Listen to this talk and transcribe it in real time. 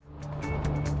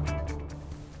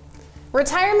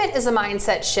Retirement is a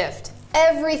mindset shift.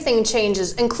 Everything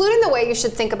changes, including the way you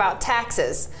should think about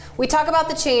taxes. We talk about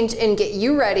the change and get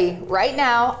you ready right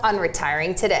now on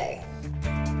Retiring Today.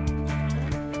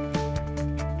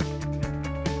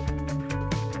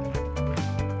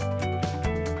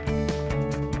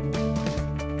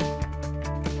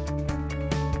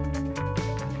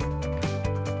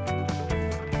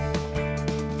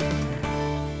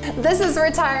 This is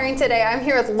Retiring Today. I'm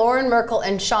here with Lauren Merkel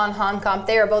and Sean Honkamp.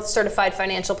 They are both certified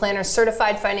financial planners,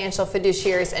 certified financial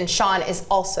fiduciaries, and Sean is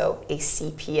also a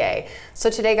CPA. So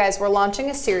today, guys, we're launching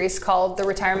a series called The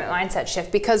Retirement Mindset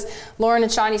Shift because Lauren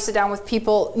and Sean, you sit down with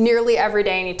people nearly every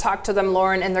day and you talk to them,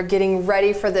 Lauren, and they're getting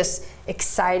ready for this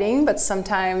exciting but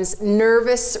sometimes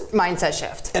nervous mindset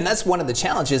shift. And that's one of the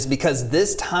challenges because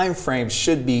this time frame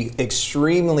should be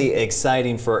extremely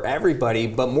exciting for everybody,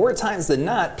 but more times than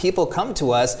not, people come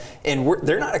to us and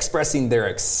they're not expressing their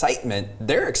excitement,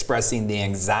 they're expressing the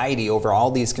anxiety over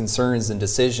all these concerns and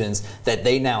decisions that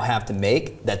they now have to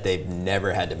make that they've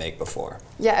never had to make before.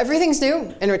 Yeah, everything's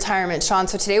new in retirement, Sean.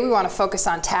 So today we want to focus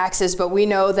on taxes, but we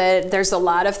know that there's a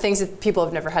lot of things that people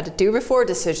have never had to do before,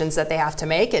 decisions that they have to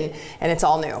make, and it's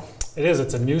all new. It is.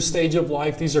 It's a new stage of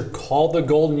life. These are called the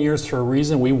golden years for a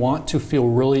reason. We want to feel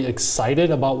really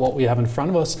excited about what we have in front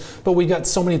of us, but we got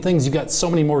so many things. You got so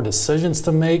many more decisions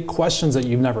to make, questions that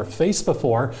you've never faced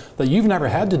before, that you've never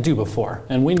had to do before.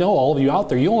 And we know all of you out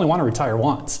there, you only want to retire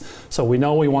once. So we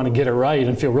know we want to get it right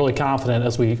and feel really confident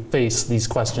as we face these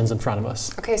questions in front of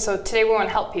us. Okay, so today we want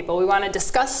to help people. We want to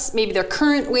discuss maybe their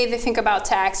current way they think about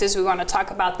taxes. We want to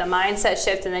talk about the mindset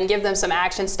shift and then give them some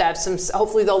action steps.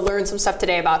 Hopefully they'll learn some stuff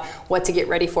today about what to get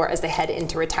ready for as they head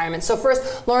into retirement. So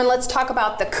first, Lauren, let's talk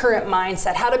about the current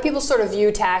mindset. How do people sort of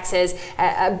view taxes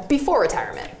before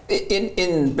retirement?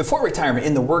 Before retirement,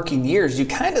 in the working years, you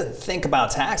kind of think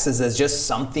about taxes as just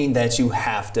something that you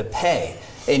have to pay.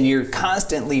 And you're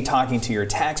constantly talking to your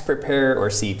tax preparer or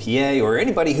CPA or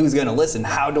anybody who's going to listen,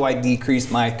 how do I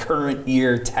decrease my current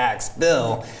year tax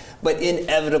bill? But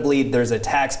inevitably, there's a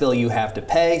tax bill you have to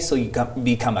pay, so you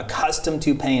become accustomed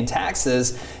to paying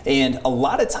taxes. And a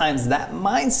lot of times that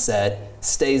mindset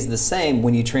stays the same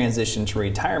when you transition to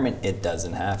retirement. It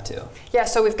doesn't have to. Yeah,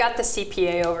 so we've got the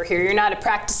CPA over here. You're not a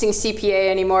practicing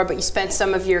CPA anymore, but you spent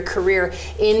some of your career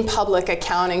in public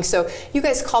accounting. So you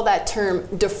guys call that term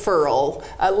deferral.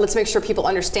 Let's make sure people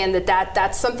understand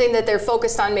that's something that they're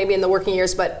focused on maybe in the working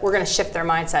years, but we're going to shift their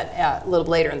mindset a little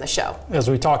later in the show. As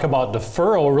we talk about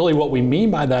deferral, really what we mean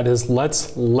by that is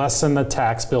let's lessen the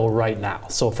tax bill right now.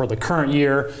 So for the current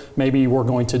year, maybe we're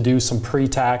going to do some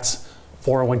pre-tax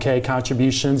 401k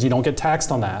contributions. You don't get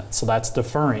taxed on that, so that's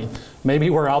deferring. Maybe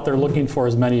we're out there looking for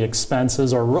as many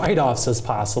expenses or write-offs as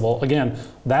possible. Again,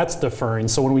 that's deferring.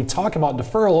 So when we talk about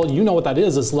deferral, you know what that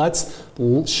is let's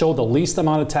show the least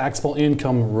amount of taxable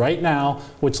income right now,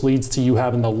 which leads to you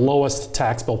having the lowest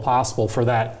tax bill possible for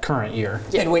that current year.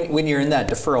 Yeah, and when you're in that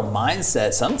deferral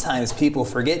mindset, sometimes people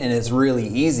forget, and it's really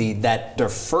easy, that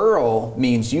deferral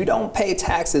means you don't pay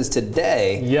taxes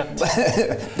today. Yep.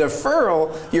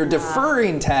 Deferral, you're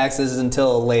deferring taxes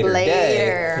until a later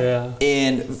day. Yeah.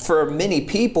 And for many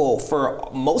people, for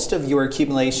most of your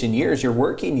accumulation years, your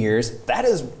working years, that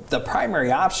is the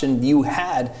primary option you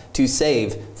had to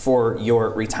save for your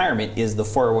retirement is the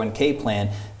 401k plan.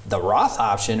 The Roth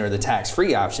option or the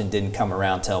tax-free option didn't come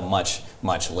around till much,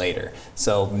 much later.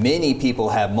 So many people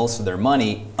have most of their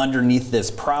money underneath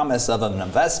this promise of an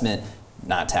investment,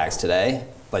 not taxed today,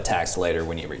 but taxed later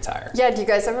when you retire. Yeah, do you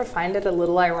guys ever find it a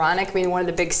little ironic? I mean, one of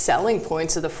the big selling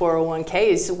points of the 401k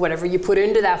is whatever you put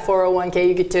into that 401k,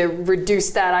 you get to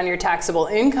reduce that on your taxable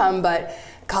income, but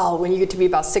God, when you get to be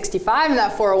about 65 and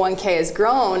that 401k has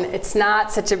grown, it's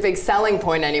not such a big selling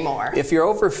point anymore. If you're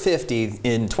over 50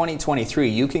 in 2023,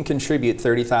 you can contribute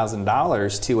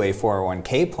 $30,000 to a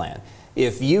 401k plan.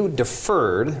 If you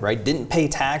deferred, right, didn't pay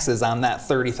taxes on that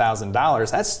 $30,000,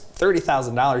 that's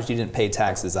 $30,000 you didn't pay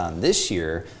taxes on this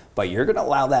year, but you're going to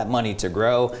allow that money to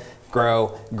grow,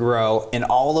 and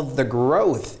all of the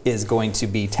growth is going to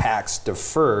be tax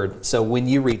deferred. So when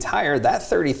you retire, that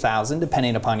 $30,000,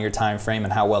 depending upon your time frame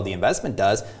and how well the investment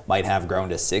does, might have grown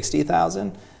to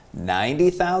 $60,000,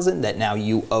 $90,000, that now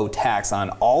you owe tax on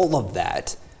all of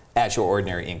that at your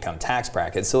ordinary income tax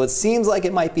bracket. So it seems like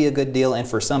it might be a good deal, and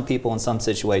for some people in some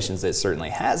situations it certainly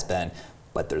has been,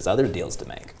 but there's other deals to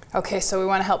make. Okay, so we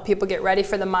want to help people get ready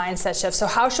for the mindset shift. So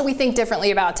how should we think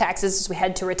differently about taxes as we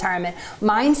head to retirement?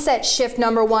 Mindset shift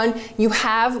number one, you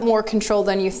have more control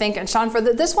than you think. And Sean,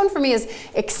 this one for me is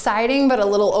exciting but a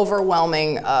little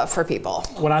overwhelming for people.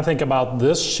 When I think about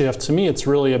this shift, to me it's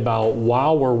really about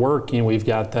while we're working, we've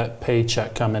got that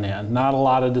paycheck coming in. Not a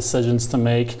lot of decisions to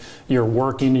make. You're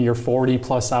working your 40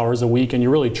 plus hours a week and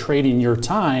you're really trading your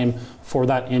time for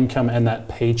that income and that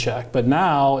paycheck. But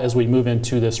now, as we move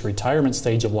into this retirement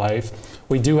stage of life,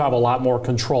 we do have a lot more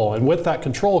control. And with that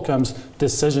control comes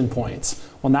decision points.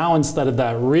 Well, now instead of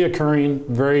that reoccurring,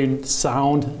 very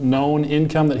sound, known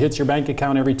income that hits your bank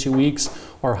account every 2 weeks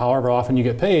or however often you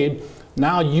get paid,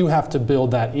 now you have to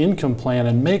build that income plan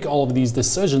and make all of these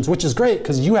decisions, which is great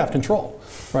because you have control.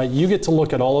 Right, you get to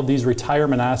look at all of these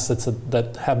retirement assets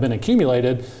that have been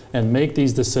accumulated and make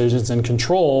these decisions and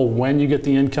control when you get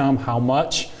the income, how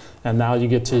much, and now you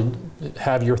get to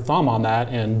have your thumb on that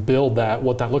and build that,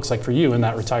 what that looks like for you in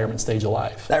that retirement stage of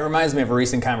life. That reminds me of a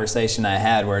recent conversation I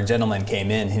had where a gentleman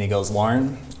came in and he goes,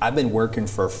 Lauren, I've been working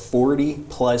for 40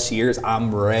 plus years.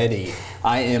 I'm ready.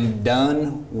 I am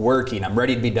done working. I'm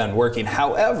ready to be done working.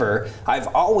 However, I've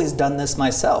always done this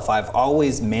myself. I've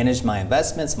always managed my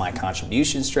investments, my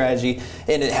contribution strategy,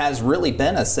 and it has really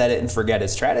been a set it and forget it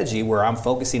strategy where I'm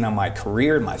focusing on my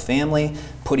career and my family,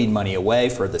 putting money away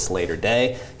for this later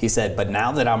day. He said, but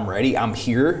now that I'm ready, I'm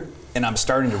here, and I'm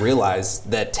starting to realize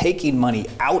that taking money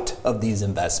out of these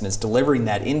investments, delivering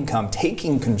that income,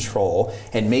 taking control,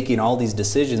 and making all these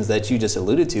decisions that you just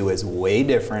alluded to is way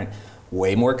different,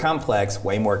 way more complex,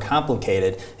 way more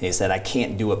complicated. And he said, I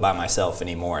can't do it by myself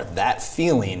anymore. That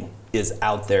feeling is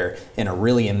out there in a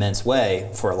really immense way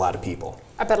for a lot of people.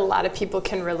 I bet a lot of people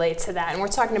can relate to that. And we're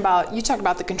talking about, you talk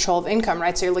about the control of income,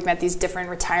 right? So you're looking at these different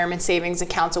retirement savings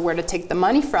accounts of where to take the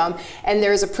money from. And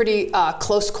there's a pretty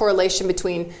close correlation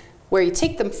between where you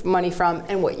take the money from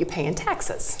and what you pay in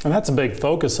taxes. And that's a big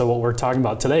focus of what we're talking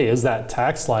about today is that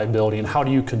tax liability and how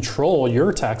do you control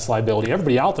your tax liability.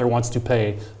 Everybody out there wants to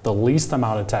pay the least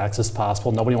amount of taxes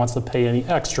possible. Nobody wants to pay any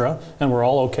extra, and we're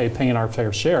all okay paying our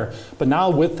fair share. But now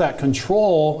with that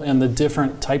control and the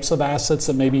different types of assets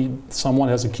that maybe someone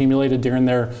has accumulated during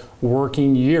their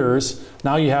working years,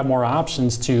 now you have more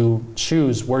options to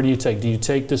choose. Where do you take? Do you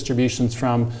take distributions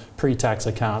from pre-tax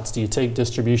accounts? Do you take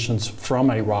distributions from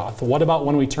a Roth? What about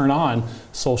when we turn on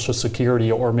Social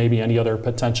Security or maybe any other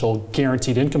potential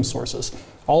guaranteed income sources?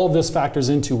 All of this factors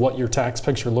into what your tax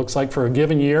picture looks like for a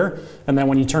given year. And then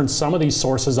when you turn some of these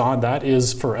sources on, that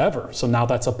is forever. So now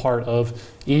that's a part of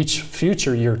each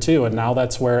future year too. And now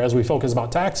that's where, as we focus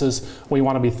about taxes, we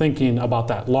want to be thinking about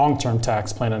that long-term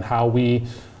tax plan and how we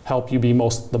help you be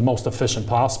the most efficient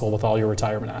possible with all your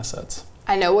retirement assets.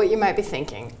 I know what you might be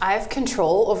thinking. I have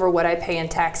control over what I pay in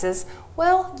taxes.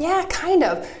 Well, yeah, kind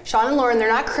of. Sean and Lauren, they're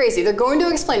not crazy. They're going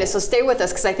to explain it, so stay with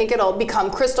us because I think it'll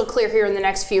become crystal clear here in the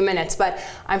next few minutes. But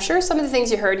I'm sure some of the things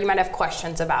you heard you might have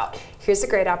questions about. Here's a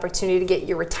great opportunity to get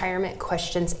your retirement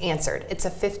questions answered. It's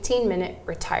a 15-minute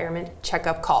retirement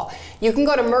checkup call. You can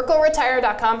go to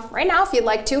merkelretire.com right now if you'd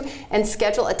like to and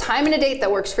schedule a time and a date that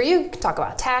works for you. You can talk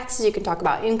about taxes, you can talk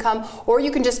about income, or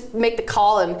you can just make the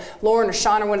call and Lauren or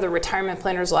Sean or one of the retirement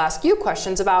planners will ask you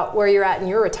questions about where you're at in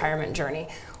your retirement journey.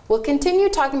 We'll continue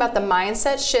talking about the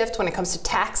mindset shift when it comes to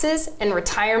taxes and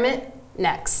retirement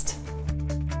next.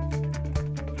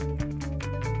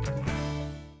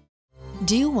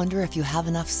 Do you wonder if you have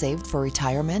enough saved for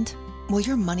retirement? Will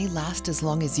your money last as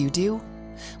long as you do?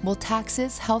 Will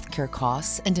taxes, healthcare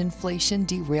costs, and inflation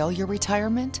derail your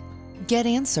retirement? Get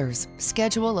answers.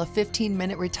 Schedule a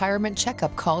 15-minute retirement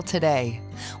checkup call today.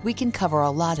 We can cover a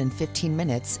lot in 15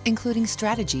 minutes, including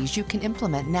strategies you can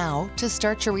implement now to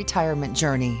start your retirement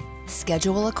journey.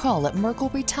 Schedule a call at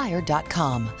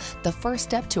merkelretire.com. The first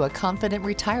step to a confident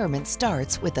retirement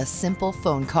starts with a simple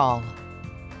phone call.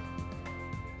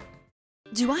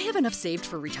 Do I have enough saved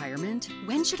for retirement?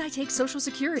 When should I take Social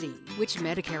Security? Which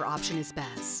Medicare option is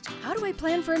best? How do I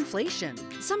plan for inflation?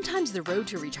 Sometimes the road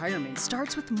to retirement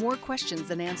starts with more questions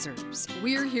than answers.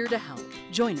 We're here to help.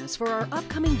 Join us for our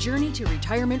upcoming Journey to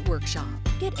Retirement workshop.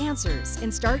 Get answers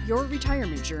and start your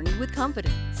retirement journey with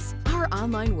confidence. Our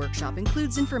online workshop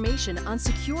includes information on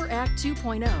Secure Act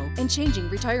 2.0 and changing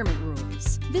retirement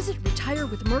rules. Visit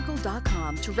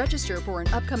retirewithmerkel.com to register for an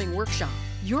upcoming workshop.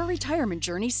 Your retirement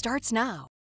journey starts now.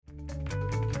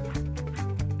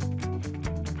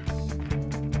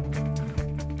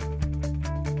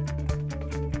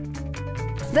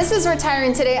 This is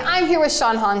Retiring Today. I'm here with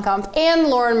Sean Honkamp and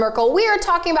Lauren Merkel. We are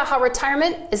talking about how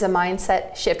retirement is a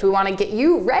mindset shift. We want to get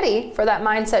you ready for that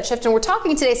mindset shift, and we're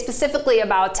talking today specifically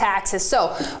about taxes. So,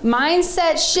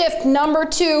 mindset shift number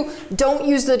 2, don't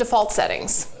use the default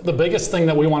settings. The biggest thing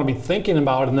that we want to be thinking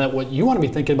about, and that what you want to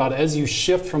be thinking about as you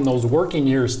shift from those working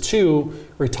years to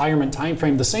retirement time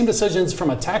frame, the same decisions from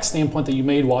a tax standpoint that you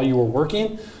made while you were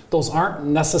working, those aren't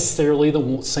necessarily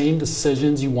the same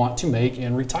decisions you want to make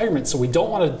in retirement. So we don't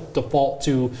want to default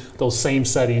to those same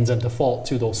settings and default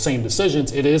to those same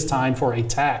decisions. It is time for a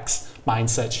tax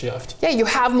mindset shift. Yeah, you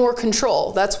have more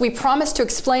control. We promised to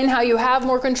explain how you have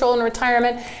more control in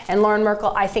retirement, and Lauren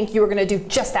Merkel, I think you were going to do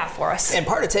just that for us. And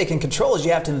part of taking control is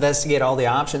you have to investigate all the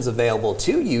options available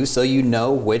to you so you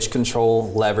know which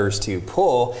control levers to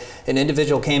pull. An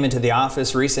individual came into the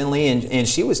office recently and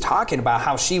she was talking about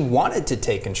how she wanted to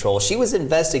take control. She was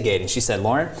investigating. She said,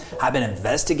 Lauren, I've been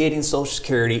investigating Social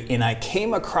Security and I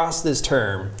came across this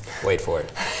term, wait for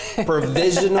it,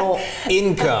 provisional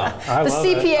income. The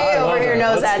CPA over here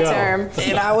knows that term.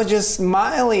 And I was just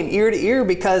smiling ear to ear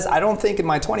because I don't think in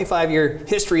my 25-year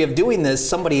history of doing this,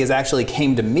 somebody has actually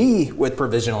came to me with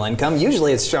provisional income.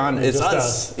 Usually it's Sean, it's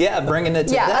us. Yeah, bringing it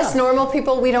to them. Us normal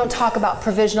people, we don't talk about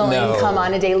provisional income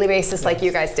on a daily basis like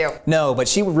you guys do. No, but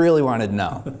she really wanted to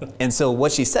know. And so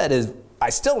what she said is, I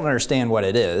still don't understand what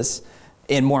it is.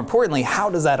 And more importantly, how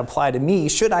does that apply to me?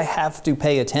 Should I have to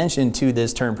pay attention to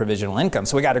this term provisional income?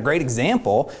 So we got a great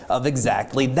example of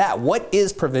exactly that. What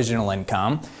is provisional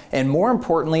income? And more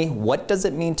importantly, what does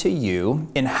it mean to you?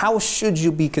 And how should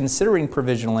you be considering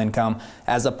provisional income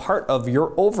as a part of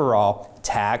your overall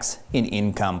tax and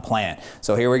income plan?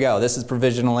 So here we go. This is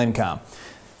provisional income.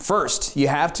 First, you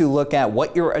have to look at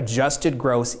what your adjusted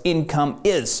gross income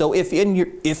is. So if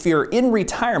you're in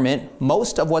retirement,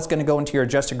 most of what's going to go into your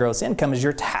adjusted gross income is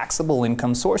your taxable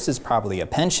income sources, probably a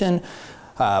pension,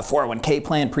 401k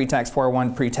plan, pre-tax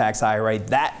 401, pre-tax IRA.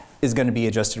 That is going to be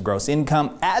adjusted gross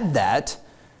income. Add that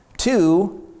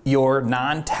to your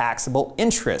non-taxable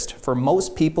interest. For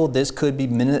most people, this could be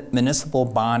municipal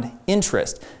bond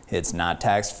interest. It's not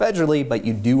taxed federally, but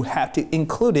you do have to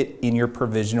include it in your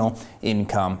provisional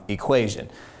income equation.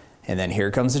 And then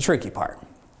here comes the tricky part.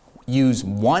 Use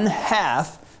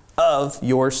 1/2 of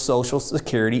your Social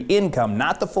Security income,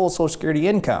 not the full Social Security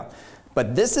income.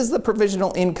 But this is the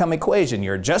provisional income equation.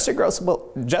 Your adjusted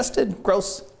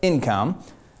gross income,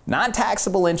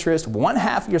 non-taxable interest,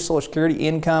 1/2 of your Social Security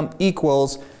income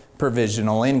equals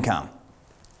provisional income.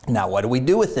 Now, what do we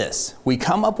do with this? We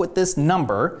come up with this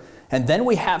number, and then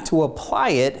we have to apply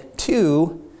it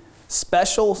to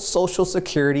special Social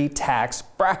Security tax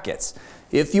brackets.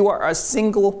 If you are a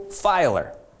single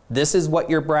filer, this is what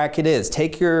your bracket is.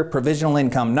 Take your provisional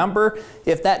income number.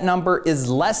 If that number is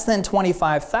less than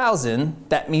 $25,000,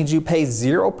 that means you pay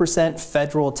 0%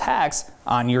 federal tax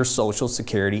on your Social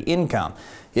Security income.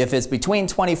 If it's between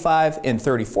 $25,000 and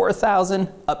 $34,000,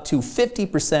 up to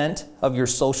 50% of your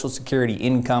Social Security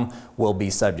income will be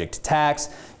subject to tax.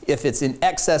 If it's in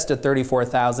excess to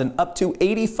 $34,000, up to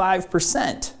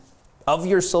 85% of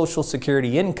your Social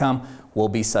Security income will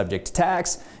be subject to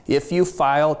tax. If you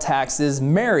file taxes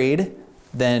married,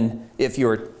 then if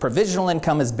your provisional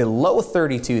income is below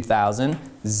 $32,000,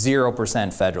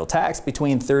 0% federal tax.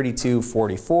 Between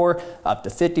 $32,444 up to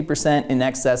 50%. In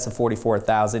excess of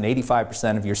 $44,000,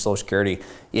 85% of your Social Security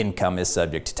income is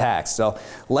subject to tax. So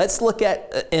let's look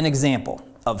at an example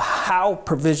of how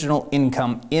provisional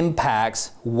income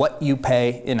impacts what you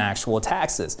pay in actual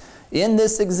taxes. In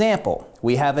this example,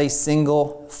 we have a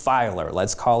single filer.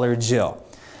 Let's call her Jill.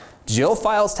 Jill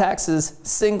files taxes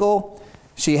single.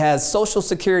 She has Social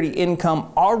Security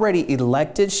income already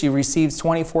elected. She receives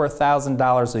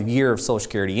 $24,000 a year of Social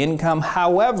Security income.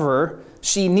 However,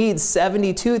 she needs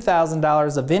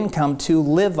 $72,000 of income to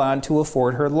live on to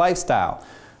afford her lifestyle,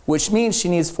 which means she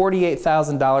needs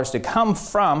 $48,000 to come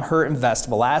from her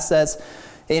investable assets.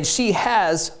 And she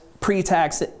has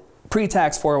pre-tax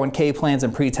 401k plans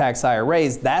and pre-tax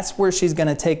IRAs. That's where she's going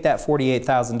to take that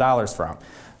 $48,000 from.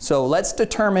 So let's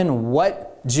determine what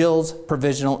Jill's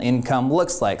provisional income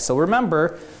looks like. So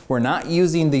remember, we're not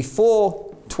using the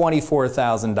full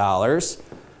 $24,000.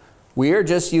 We are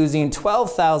just using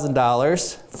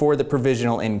 $12,000 for the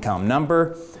provisional income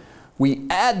number. We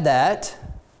add that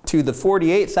to the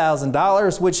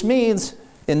 $48,000, which means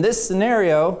in this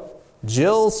scenario,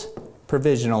 Jill's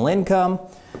provisional income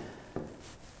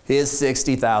is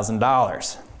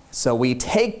 $60,000. So we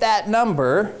take that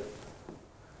number,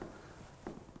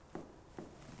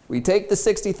 we take the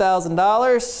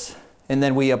 $60,000 and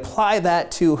then we apply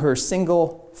that to her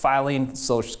single filing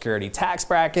Social Security tax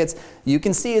brackets. You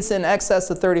can see it's in excess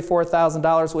of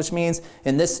 $34,000, which means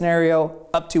in this scenario,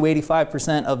 up to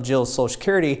 85% of Jill's Social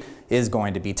Security is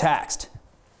going to be taxed.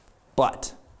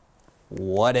 But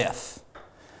what if?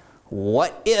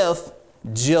 What if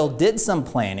Jill did some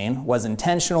planning, was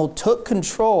intentional, took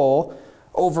control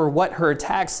over what her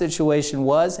tax situation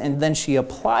was, and then she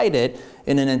applied it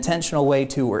in an intentional way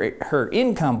to her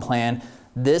income plan?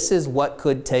 This is what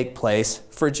could take place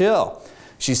for Jill.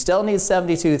 She still needs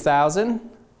 $72,000,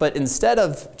 but instead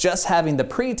of just having the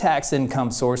pre-tax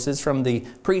income sources from the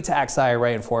pre-tax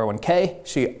IRA and 401k,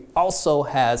 she also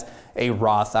has a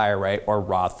Roth IRA or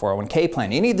Roth 401k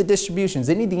plan. Any of the distributions,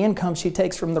 any of the income she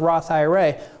takes from the Roth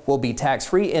IRA will be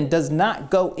tax-free and does not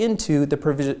go into the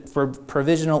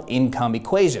provisional income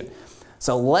equation.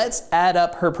 So let's add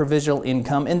up her provisional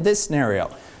income in this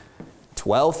scenario.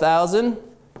 $12,000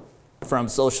 from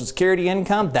Social Security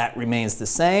income, that remains the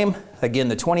same. Again,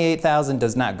 the $28,000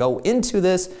 does not go into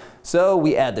this, so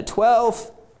we add the 12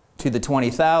 to the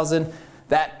 20,000.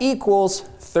 That equals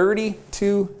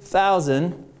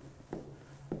 $32,000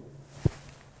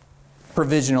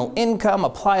 provisional income.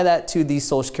 Apply that to the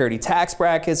Social Security tax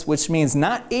brackets, which means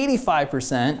not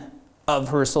 85% of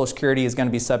her Social Security is going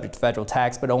to be subject to federal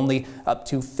tax, but only up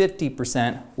to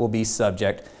 50% will be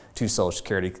subject to Social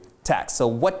Security tax. So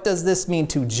what does this mean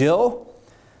to Jill?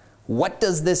 What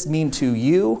does this mean to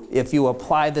you if you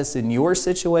apply this in your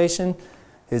situation?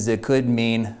 Is it could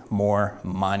mean more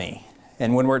money.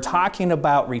 And when we're talking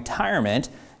about retirement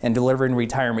and delivering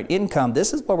retirement income,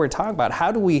 this is what we're talking about.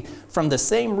 How do we, from the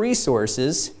same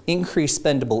resources, increase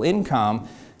spendable income,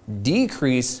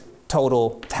 decrease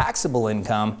total taxable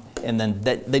income, and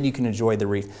then you can enjoy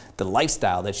the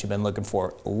lifestyle that you've been looking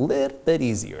for a little bit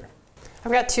easier.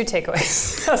 I've got two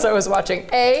takeaways as I was watching.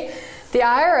 A, the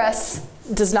IRS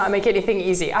does not make anything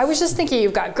easy. I was just thinking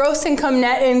you've got gross income,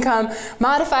 net income,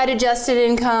 modified adjusted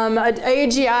income,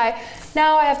 AGI.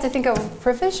 Now I have to think of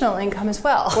provisional income as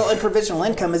well. Well, and provisional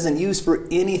income isn't used for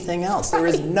anything else. There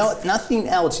is nothing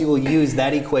else you will use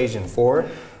that equation for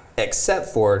except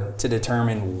for to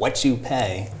determine what you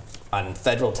pay on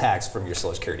federal tax from your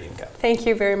Social Security income. Thank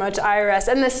you very much, IRS.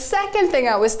 And the second thing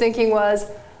I was thinking was,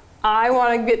 I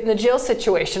want to get in the Jill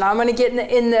situation. I'm going to get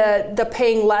in the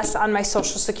paying less on my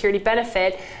Social Security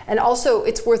benefit. And also,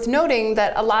 it's worth noting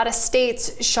that a lot of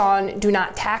states, Sean, do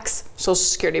not tax Social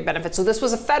Security benefits. So this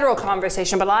was a federal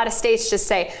conversation, but a lot of states just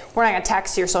say, we're not going to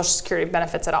tax your Social Security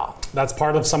benefits at all. That's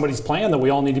part of somebody's plan that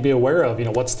we all need to be aware of. You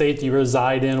know, what state do you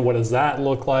reside in? What does that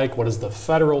look like? What does the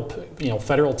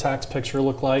federal tax picture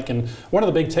look like? And one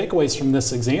of the big takeaways from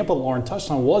this example that Lauren touched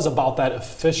on was about that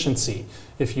efficiency.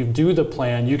 If you do the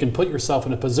plan, you can put yourself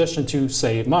in a position to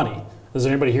save money. Is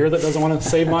there anybody here that doesn't want to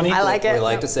save money? I like it. We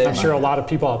like to save money. I'm sure a lot of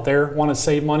people out there want to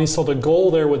save money. So the goal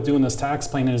there with doing this tax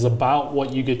plan is about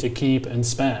what you get to keep and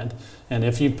spend. And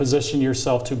if you position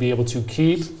yourself to be able to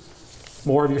keep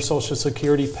more of your Social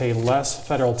Security, pay less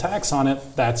federal tax on it,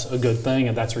 that's a good thing,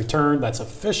 and that's return, that's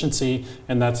efficiency,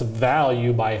 and that's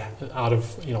value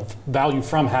value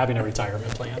from having a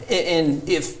retirement plan. And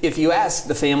if you ask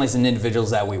the families and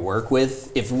individuals that we work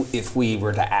with, if we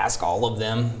were to ask all of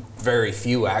them, very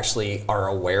few actually are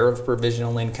aware of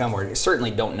provisional income or certainly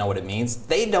don't know what it means.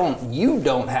 You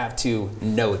don't have to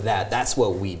know that. That's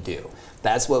what we do.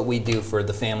 That's what we do for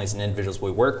the families and individuals we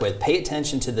work with. Pay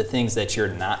attention to the things that you're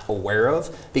not aware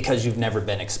of because you've never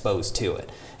been exposed to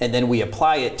it. And then we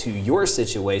apply it to your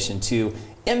situation to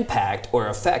impact or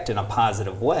affect in a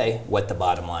positive way what the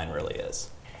bottom line really is.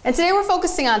 And today we're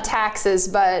focusing on taxes,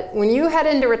 but when you head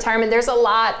into retirement, there's a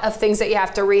lot of things that you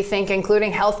have to rethink,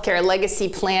 including healthcare, legacy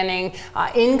planning,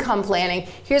 income planning.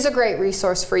 Here's a great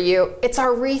resource for you. It's our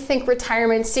Rethink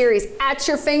Retirement series at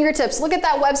your fingertips. Look at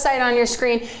that website on your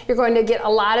screen. You're going to get a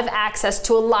lot of access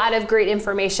to a lot of great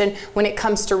information when it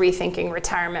comes to rethinking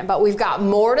retirement. But we've got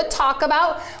more to talk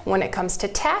about when it comes to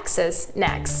taxes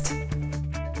next.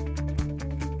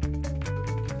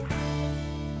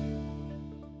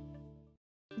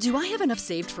 Do I have enough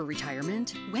saved for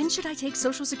retirement? When should I take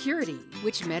Social Security?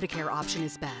 Which Medicare option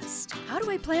is best? How do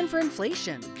I plan for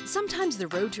inflation? Sometimes the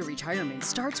road to retirement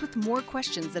starts with more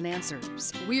questions than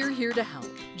answers. We're here to help.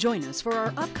 Join us for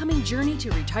our upcoming Journey to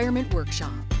Retirement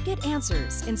workshop. Get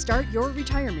answers and start your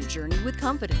retirement journey with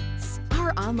confidence.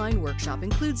 Our online workshop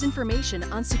includes information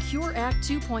on Secure Act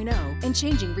 2.0 and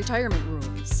changing retirement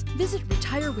rules. Visit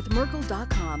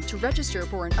retirewithmerkel.com to register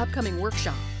for an upcoming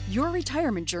workshop. Your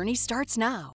retirement journey starts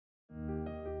now.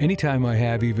 Anytime I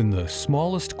have even the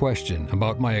smallest question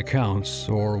about my accounts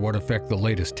or what effect the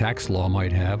latest tax law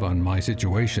might have on my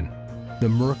situation, the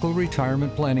Merkle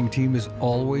Retirement Planning Team is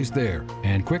always there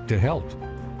and quick to help.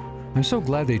 I'm so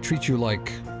glad they treat you like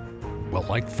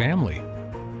family.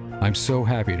 I'm so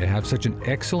happy to have such an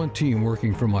excellent team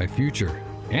working for my future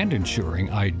and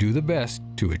ensuring I do the best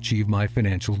to achieve my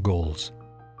financial goals.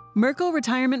 Merkle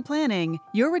Retirement Planning.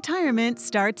 Your retirement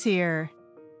starts here.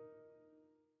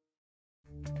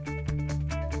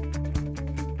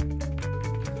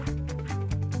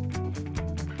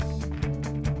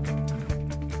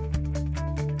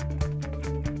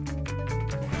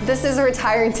 This is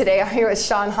Retiring Today. I'm here with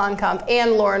Sean Honkamp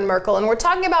and Lauren Merkle, and we're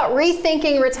talking about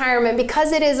rethinking retirement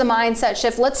because it is a mindset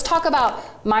shift. Let's talk about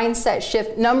mindset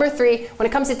shift number 3. When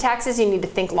it comes to taxes, you need to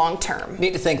think long term. You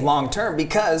need to think long term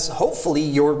because hopefully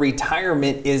your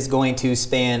retirement is going to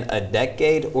span a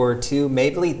decade or two.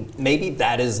 Maybe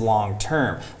that is long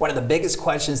term. One of the biggest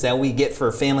questions that we get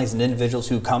for families and individuals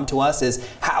who come to us is,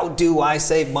 how do I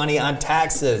save money on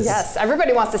taxes? Yes,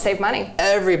 everybody wants to save money.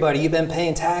 Everybody. You've been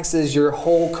paying taxes your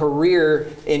whole career,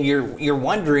 and you're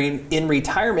wondering, in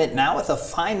retirement now with a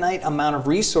finite amount of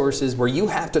resources where you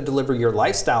have to deliver your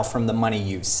lifestyle from the money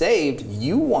you've saved,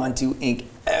 you want to ink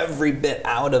every bit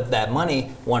out of that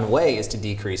money. One way is to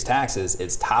decrease taxes.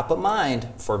 It's top of mind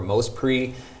for most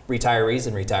retirees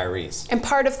and retirees. And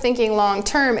part of thinking long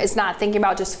term is not thinking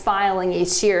about just filing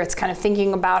each year. It's kind of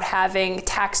thinking about having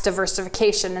tax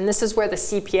diversification. And this is where the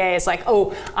CPA is like,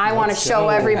 oh, I want to show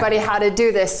everybody how to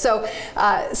do this. So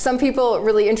some people are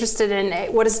really interested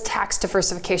in, what does tax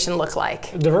diversification look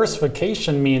like?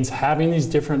 Diversification means having these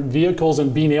different vehicles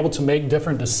and being able to make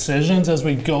different decisions as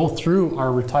we go through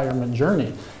our retirement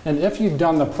journey. And if you've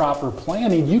done the proper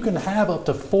planning, you can have up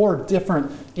to 4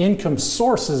 different income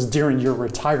sources during your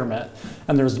retirement.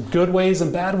 And there's good ways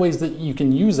and bad ways that you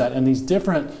can use that. And these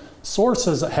different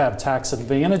sources have tax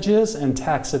advantages and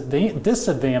tax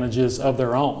disadvantages of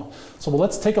their own. So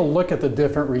let's take a look at the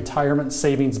different retirement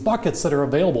savings buckets that are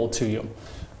available to you.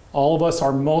 All of us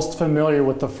are most familiar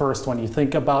with the first one. You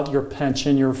think about your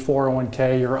pension, your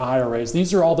 401k, your IRAs.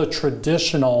 These are all the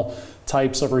traditional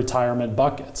types of retirement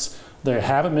buckets. They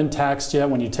haven't been taxed yet.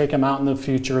 When you take them out in the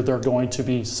future, they're going to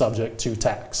be subject to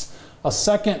tax. A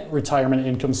second retirement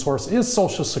income source is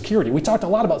Social Security. We talked a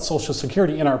lot about Social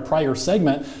Security in our prior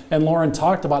segment, and Lauren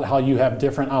talked about how you have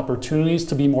different opportunities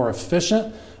to be more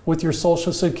efficient with your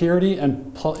Social Security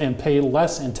and pay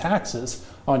less in taxes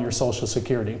on your Social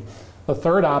Security. The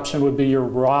third option would be your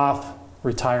Roth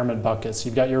retirement buckets.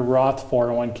 You've got your Roth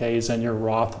 401ks and your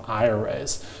Roth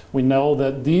IRAs. We know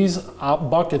that these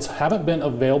buckets haven't been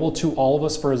available to all of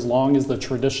us for as long as the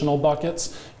traditional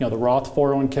buckets. You know, the Roth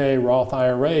 401k, Roth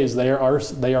IRAs,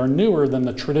 they are newer than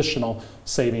the traditional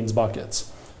savings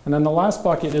buckets. And then the last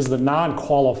bucket is the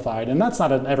non-qualified, and that's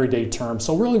not an everyday term.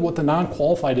 So really what the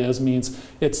non-qualified means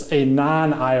it's a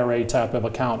non-IRA type of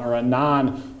account or a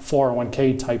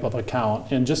non-401k type of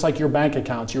account. And just like your bank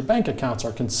accounts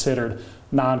are considered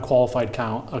non-qualified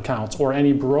accounts, or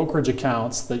any brokerage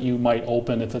accounts that you might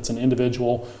open if it's an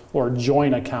individual or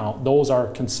joint account. Those are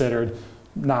considered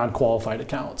non-qualified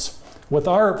accounts. With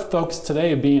our focus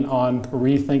today being on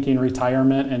rethinking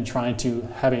retirement and trying to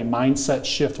have a mindset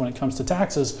shift when it comes to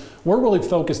taxes, we're really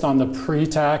focused on the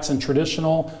pre-tax and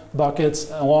traditional buckets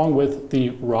along with the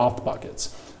Roth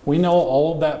buckets. We know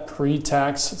all of that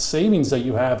pre-tax savings that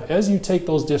you have as you take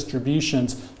those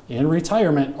distributions in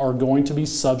retirement are going to be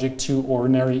subject to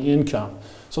ordinary income.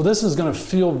 So this is going to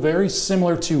feel very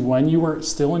similar to when you were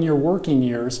still in your working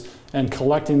years and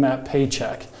collecting that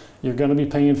paycheck. You're going to be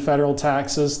paying federal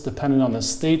taxes depending on the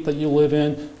state that you live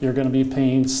in. You're going to be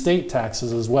paying state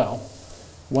taxes as well.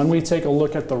 When we take a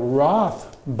look at the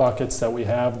Roth buckets that we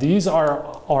have, these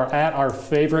are at our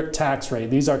favorite tax rate.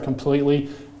 These are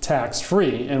completely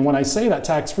tax-free. And when I say that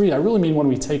tax-free, I really mean when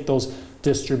we take those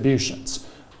distributions.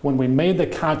 When we made the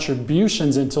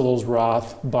contributions into those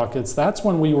Roth buckets, that's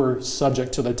when we were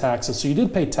subject to the taxes. So you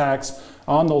did pay tax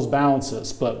on those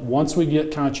balances, but once we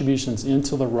get contributions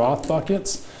into the Roth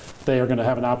buckets, they are going to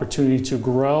have an opportunity to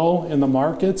grow in the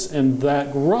markets, and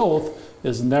that growth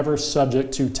is never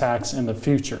subject to tax in the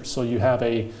future. So you have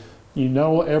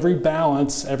every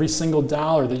balance, every single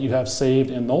dollar that you have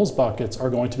saved in those buckets are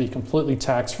going to be completely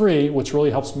tax-free, which really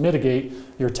helps mitigate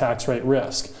your tax rate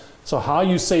risk. So how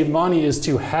you save money is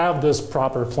to have this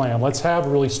proper plan. Let's have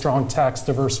really strong tax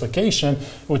diversification,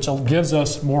 which gives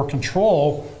us more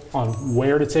control on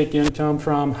where to take income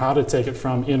from, how to take it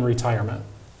from in retirement.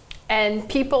 And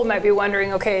people might be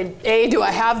wondering, okay, A, do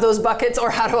I have those buckets, or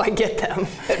how do I get them?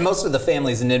 And most of the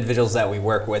families and individuals that we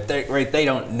work with, they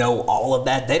don't know all of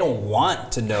that. They don't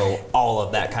want to know all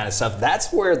of that kind of stuff.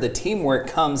 That's where the teamwork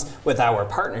comes with our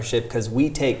partnership, because we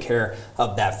take care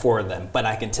of that for them. But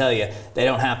I can tell you, they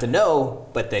don't have to know,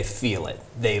 but they feel it.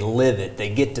 They live it.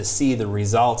 They get to see the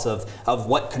results of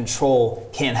what control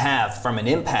can have from an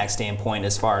impact standpoint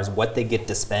as far as what they get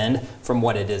to spend from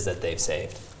what it is that they've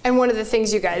saved. And one of the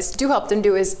things you guys do help them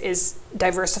do is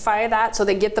diversify that, so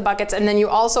they get the buckets, and then you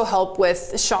also help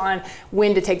with, Sean,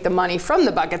 when to take the money from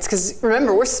the buckets, because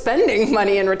remember, we're spending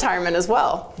money in retirement as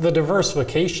well. The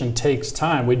diversification takes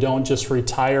time. We don't just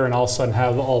retire and all of a sudden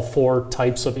have all 4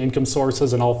 types of income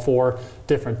sources and all 4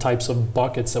 different types of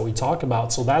buckets that we talk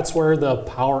about. So that's where the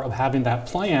power of having that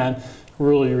plan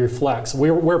really reflects.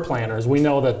 We're planners. We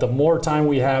know that the more time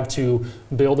we have to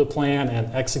build a plan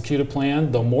and execute a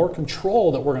plan, the more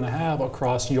control that we're going to have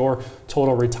across your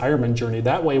total retirement journey.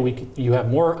 That way you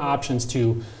have more options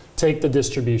to take the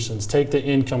distributions, take the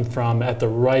income from the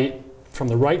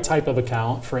right type of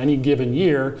account for any given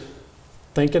year,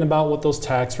 thinking about what those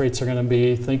tax rates are going to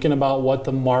be, thinking about what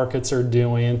the markets are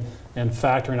doing, and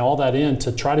factoring all that in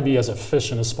to try to be as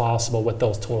efficient as possible with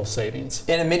those total savings.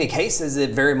 And in many cases,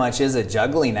 it very much is a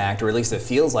juggling act, or at least it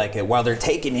feels like it. While they're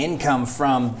taking income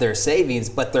from their savings,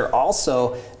 but they're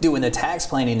also doing the tax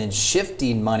planning and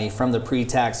shifting money from the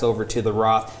pre-tax over to the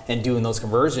Roth and doing those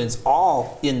conversions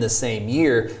all in the same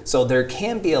year. So there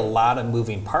can be a lot of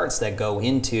moving parts that go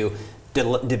into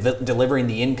delivering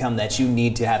the income that you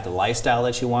need to have the lifestyle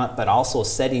that you want, but also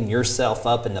setting yourself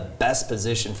up in the best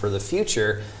position for the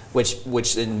future,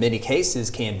 which in many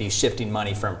cases can be shifting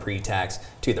money from pre-tax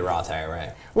to the Roth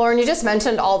IRA. Lauren, you just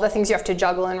mentioned all the things you have to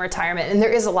juggle in retirement, and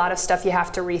there is a lot of stuff you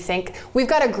have to rethink. We've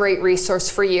got a great resource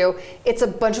for you. It's a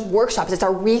bunch of workshops. It's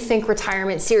our Rethink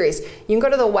Retirement series. You can go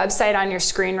to the website on your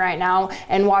screen right now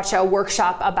and watch a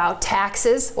workshop about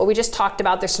taxes, what we just talked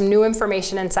about. There's some new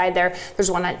information inside there.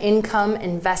 There's one on income,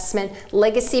 investment,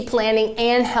 legacy planning,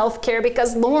 and healthcare,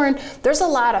 because Lauren, there's a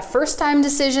lot of first-time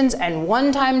decisions and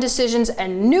one-time decisions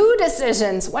and new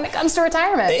decisions when it comes to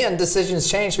retirement. And decisions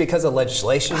change because of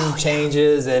legislation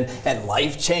changes and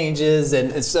life changes.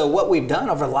 And so what we've done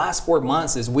over the last 4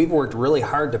 months is we've worked really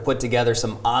hard to put together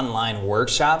some online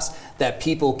workshops that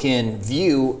people can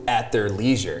view at their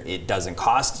leisure. It doesn't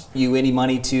cost you any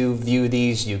money to view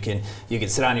these. You can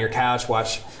sit on your couch,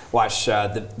 watch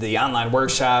the online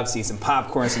workshops, eat some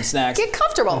popcorn, some snacks. Get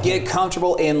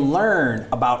comfortable and learn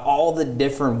about all the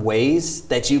different ways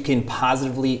that you can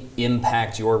positively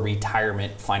impact your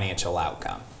retirement financial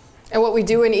outcome. And what we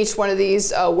do in each one of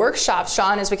these workshops,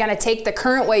 Sean, is we kind of take the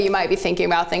current way you might be thinking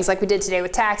about things, like we did today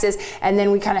with taxes, and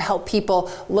then we kind of help people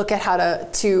look at how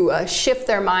to shift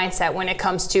their mindset when it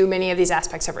comes to many of these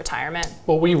aspects of retirement.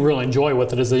 What we really enjoy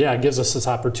with it is that, it gives us this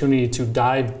opportunity to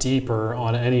dive deeper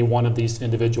on any one of these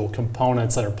individual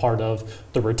components that are part of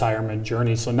the retirement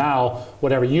journey. So now,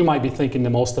 whatever you might be thinking the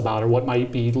most about, or what might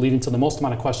be leading to the most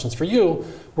amount of questions for you,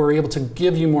 we're able to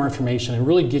give you more information and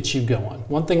really get you going.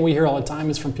 One thing we hear all the time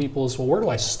is from people is, well, where do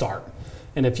I start?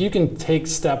 And if you can take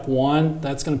step 1,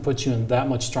 that's going to put you in that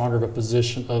much stronger of a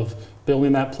position of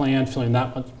building that plan, feeling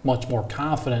that much more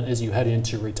confident as you head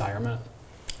into retirement.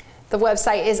 The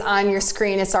website is on your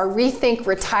screen. It's our Rethink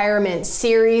Retirement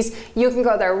series. You can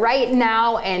go there right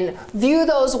now and view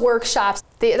those workshops.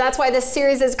 That's why this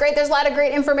series is great. There's a lot of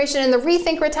great information in the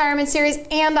Rethink Retirement series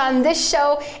and on this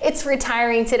show. It's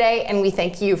Retiring Today, and we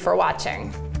thank you for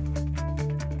watching.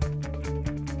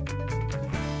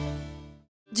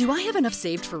 Do I have enough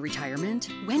saved for retirement?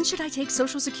 When should I take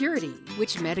Social Security?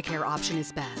 Which Medicare option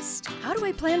is best? How do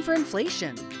I plan for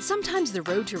inflation? Sometimes the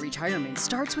road to retirement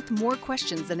starts with more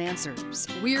questions than answers.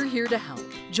 We're here to help.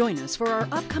 Join us for our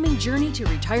upcoming Journey to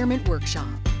Retirement workshop.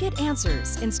 Get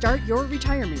answers and start your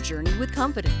retirement journey with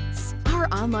confidence. Our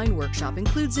online workshop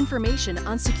includes information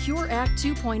on Secure Act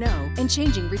 2.0 and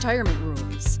changing retirement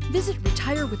rules. Visit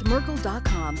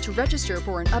retirewithmerkel.com to register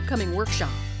for an upcoming workshop.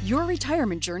 Your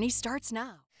retirement journey starts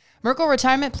now. Merkel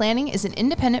Retirement Planning is an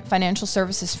independent financial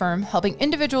services firm helping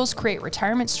individuals create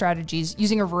retirement strategies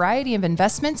using a variety of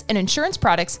investments and insurance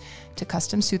products to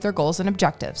custom suit their goals and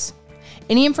objectives.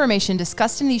 Any information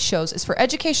discussed in these shows is for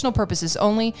educational purposes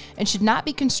only and should not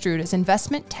be construed as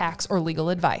investment, tax, or legal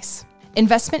advice.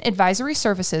 Investment advisory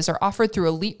services are offered through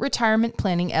Elite Retirement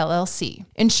Planning, LLC.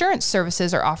 Insurance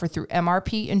services are offered through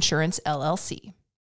MRP Insurance, LLC.